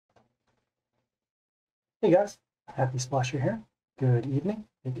Hey guys, Happy Splasher here. Good evening.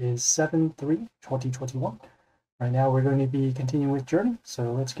 It is 7/3/2021. Right now we're going to be continuing with Journey,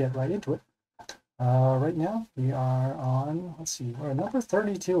 so let's get right into it. Right now we are on, let's see, we're at number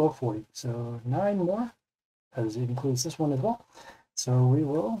 32 of 40, so 9 more, as it includes this one as well. So we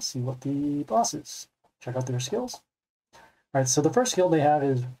will see what the boss is. Check out their skills. Alright, so the first skill they have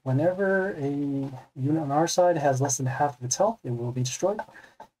is whenever a unit on our side has less than half of its health, it will be destroyed.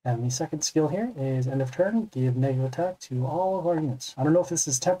 And the second skill here is end of turn, give negative attack to all of our units. I don't know if this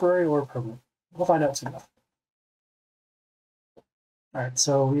is temporary or permanent. We'll find out soon enough. All right,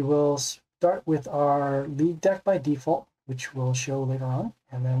 so we will start with our league deck by default, which we'll show later on,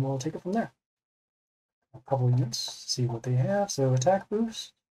 and then we'll take it from there. A couple units, see what they have. So attack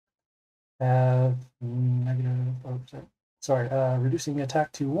boost, have negative, oh, sorry, reducing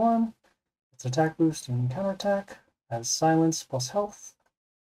attack to 1. It's attack boost and counterattack, has silence plus health.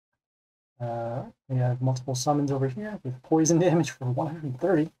 We have multiple summons over here with poison damage for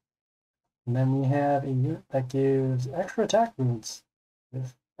 130. And then we have a unit that gives extra attack wounds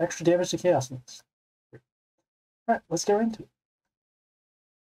with extra damage to chaos units. Alright, let's get right into it.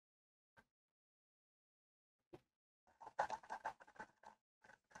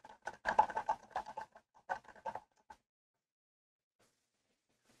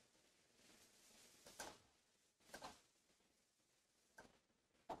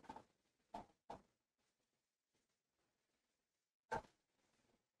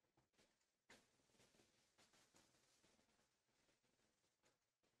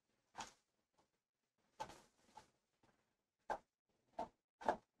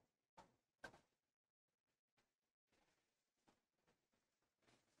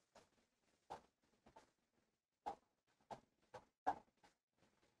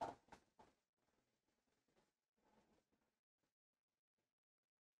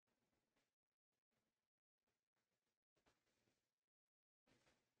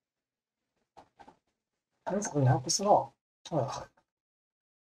 This doesn't help us at all. Ugh.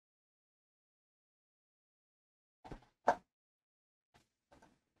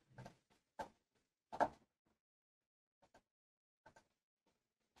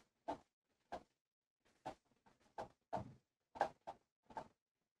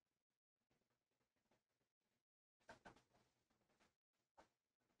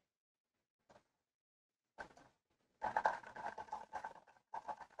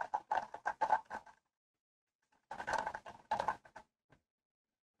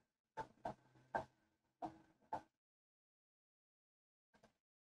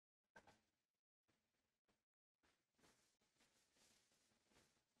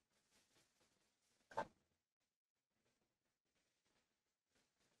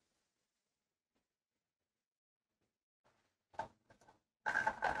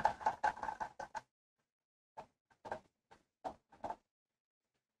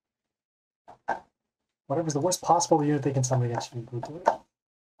 Whatever's the worst possible unit they can summon against you, we'll do it.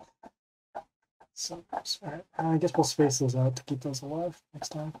 So, alright, I guess we'll space those out to keep those alive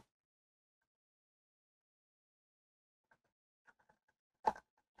next time.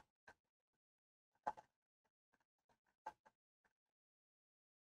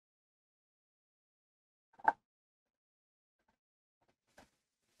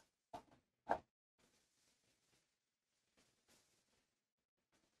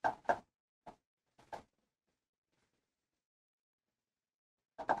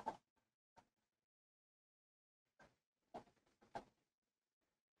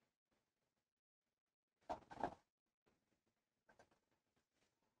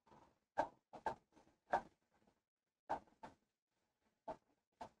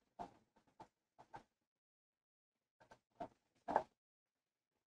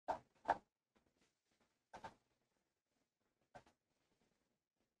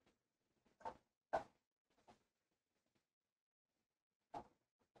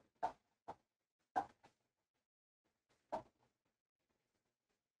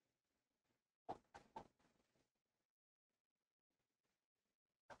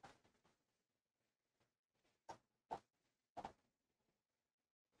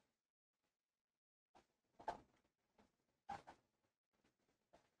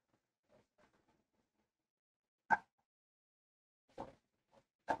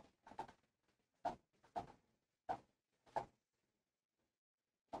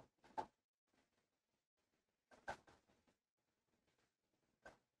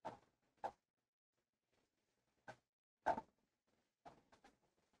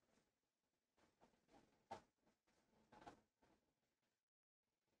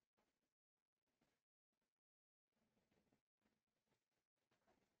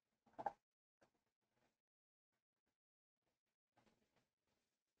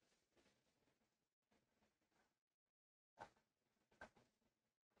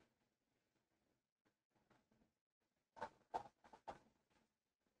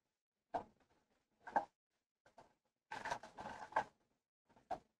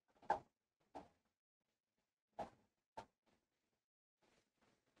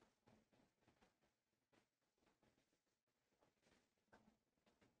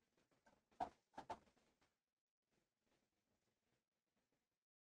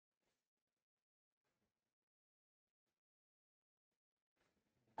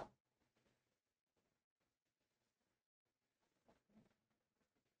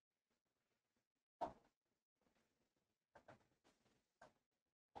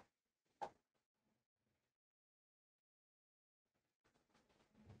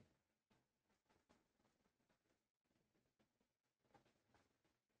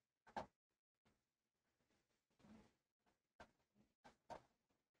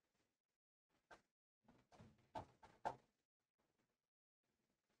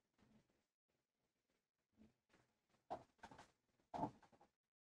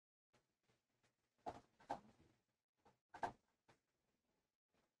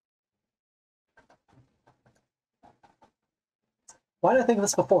 Why did I think of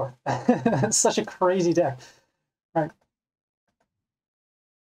this before? It's such a crazy deck. All right.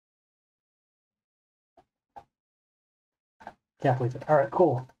 Can't believe it. All right,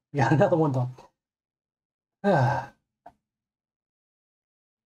 cool. We got another one done.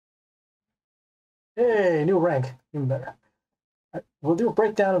 Hey, new rank. Even better. Right, we'll do a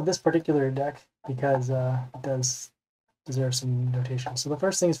breakdown of this particular deck because it does deserve some notation. So the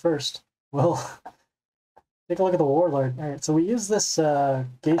first things first, we'll take a look at the Warlord. All right, so we use this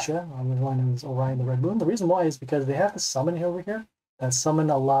Geisha on the one who's Orion the Red Moon. The reason why is because they have the summon over here. That summon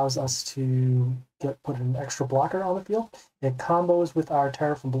allows us to put an extra blocker on the field. It combos with our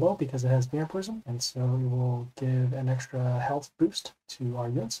Terror from Below because it has Vampirism, and so it will give an extra health boost to our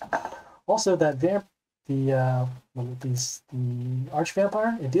units. Also, that the Arch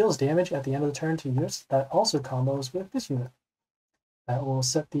Vampire, it deals damage at the end of the turn to units. That also combos with this unit. That will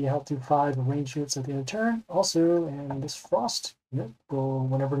set the health to 5 range units at the end of the turn. Also, and this Frost unit will,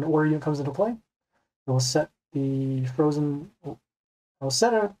 whenever an order unit comes into play, it will set the frozen. I'll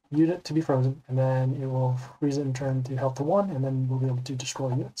set a unit to be frozen, and then it will freeze it and turn to health to 1, and then we'll be able to destroy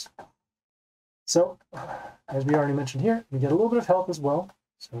units. So, as we already mentioned here, we get a little bit of health as well,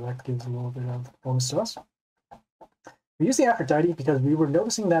 so that gives a little bit of bonus to us. We use the Aphrodite because we were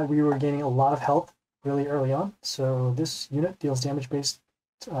noticing that we were gaining a lot of health really early on, so this unit deals damage based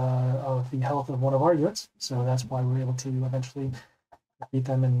of the health of one of our units, so that's why we were able to eventually beat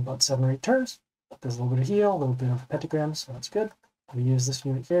them in about 7 or 8 turns. There's a little bit of heal, a little bit of pentagram, so that's good. We use this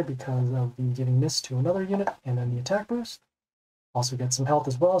unit here because of the giving miss to another unit and then the attack boost. Also get some health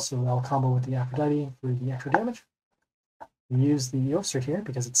as well, so that'll combo with the Aphrodite for the extra damage. We use the Eostre here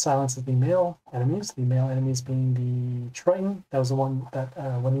because it silences the male enemies. The male enemies being the Triton. That was the one that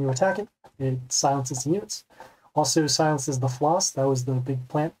when you attack it, it silences the units. Also silences the Floss. That was the big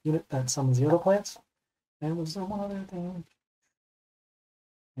plant unit that summons the other plants. And was there one other thing?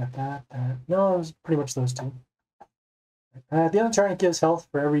 Got that. No, it was pretty much those two. At the end of the turn, it gives health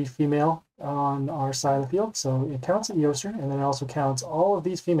for every female on our side of the field, so it counts at Eostre, and then it also counts all of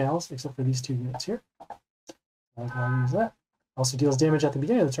these females, except for these 2 units here. That's why we use that. Also deals damage at the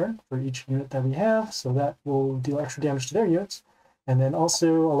beginning of the turn for each unit that we have, so that will deal extra damage to their units, and then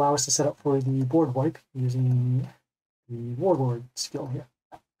also allow us to set up for the board wipe using the Warlord skill here.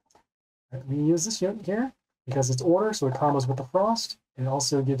 Right, we use this unit here because it's order, so it combos with the Frost. It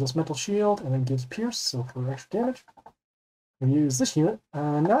also gives us Mental Shield, and then gives Pierce, so for extra damage. We use this unit,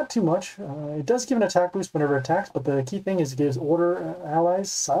 not too much. It does give an attack boost whenever it attacks, but the key thing is it gives order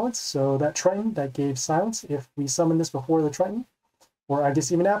allies silence. So that Triton that gave silence, if we summon this before the Triton, or I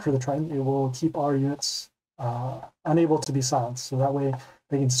guess even after the Triton, it will keep our units unable to be silenced. So that way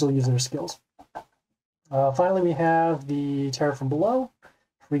they can still use their skills. Finally, we have the Terror from Below.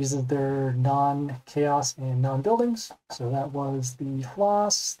 Freezes their non-chaos and non-buildings. So that was the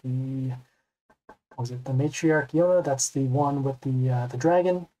Floss, the Matriarch Yona. That's the one with the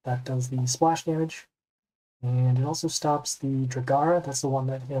dragon that does the splash damage, and it also stops the Dragara. That's the one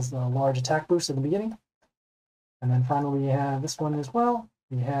that has the large attack boost at the beginning. And then finally we have this one as well.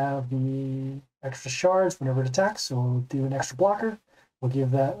 We have the extra shards whenever it attacks, so we'll do an extra blocker. We'll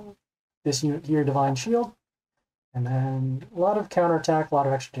give this unit here Divine Shield, and then a lot of counterattack, a lot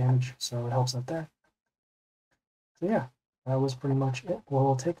of extra damage, so it helps out there. So yeah. That was pretty much it.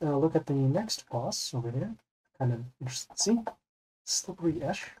 We'll take a look at the next boss over here. Kind of interesting to see. Slippery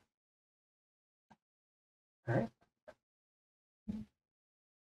Esh. Alright.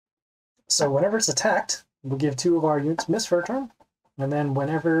 So whenever it's attacked, we'll give 2 of our units miss for a turn. And then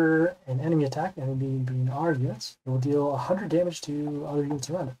whenever an enemy attack, enemy being our units, it will deal 100 damage to other units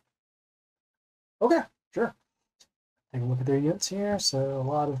around it. Okay, sure. Take a look at their units here. So a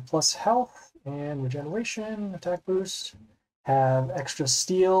lot of plus health and regeneration, attack boost. Have extra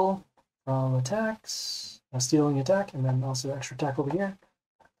steal from attacks, stealing attack, and then also extra attack over here.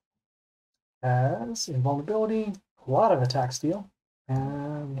 Has invulnerability, a lot of attack steal,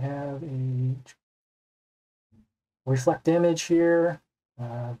 and we have a reflect damage here,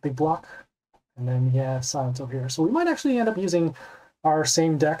 big block, and then we have silence over here. So we might actually end up using our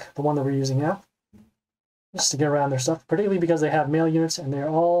same deck, the one that we're using now, just to get around their stuff, particularly because they have male units and they're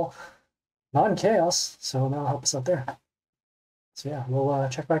all non-chaos, so that'll help us out there. So yeah, we'll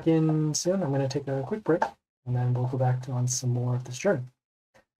check back in soon. I'm going to take a quick break, and then we'll go back on some more of this journey.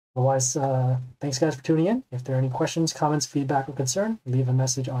 Otherwise, thanks guys for tuning in. If there are any questions, comments, feedback, or concern, leave a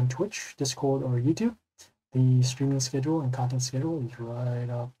message on Twitch, Discord, or YouTube. The streaming schedule and content schedule is right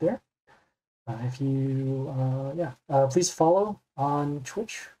up there. Please follow on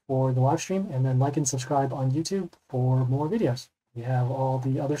Twitch for the live stream, and then like and subscribe on YouTube for more videos. We have all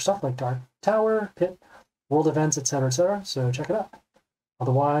the other stuff like Dark Tower, Pit, World Events, etc., etc. So check it out.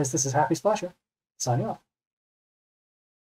 Otherwise, this is Happy Splasher, signing off.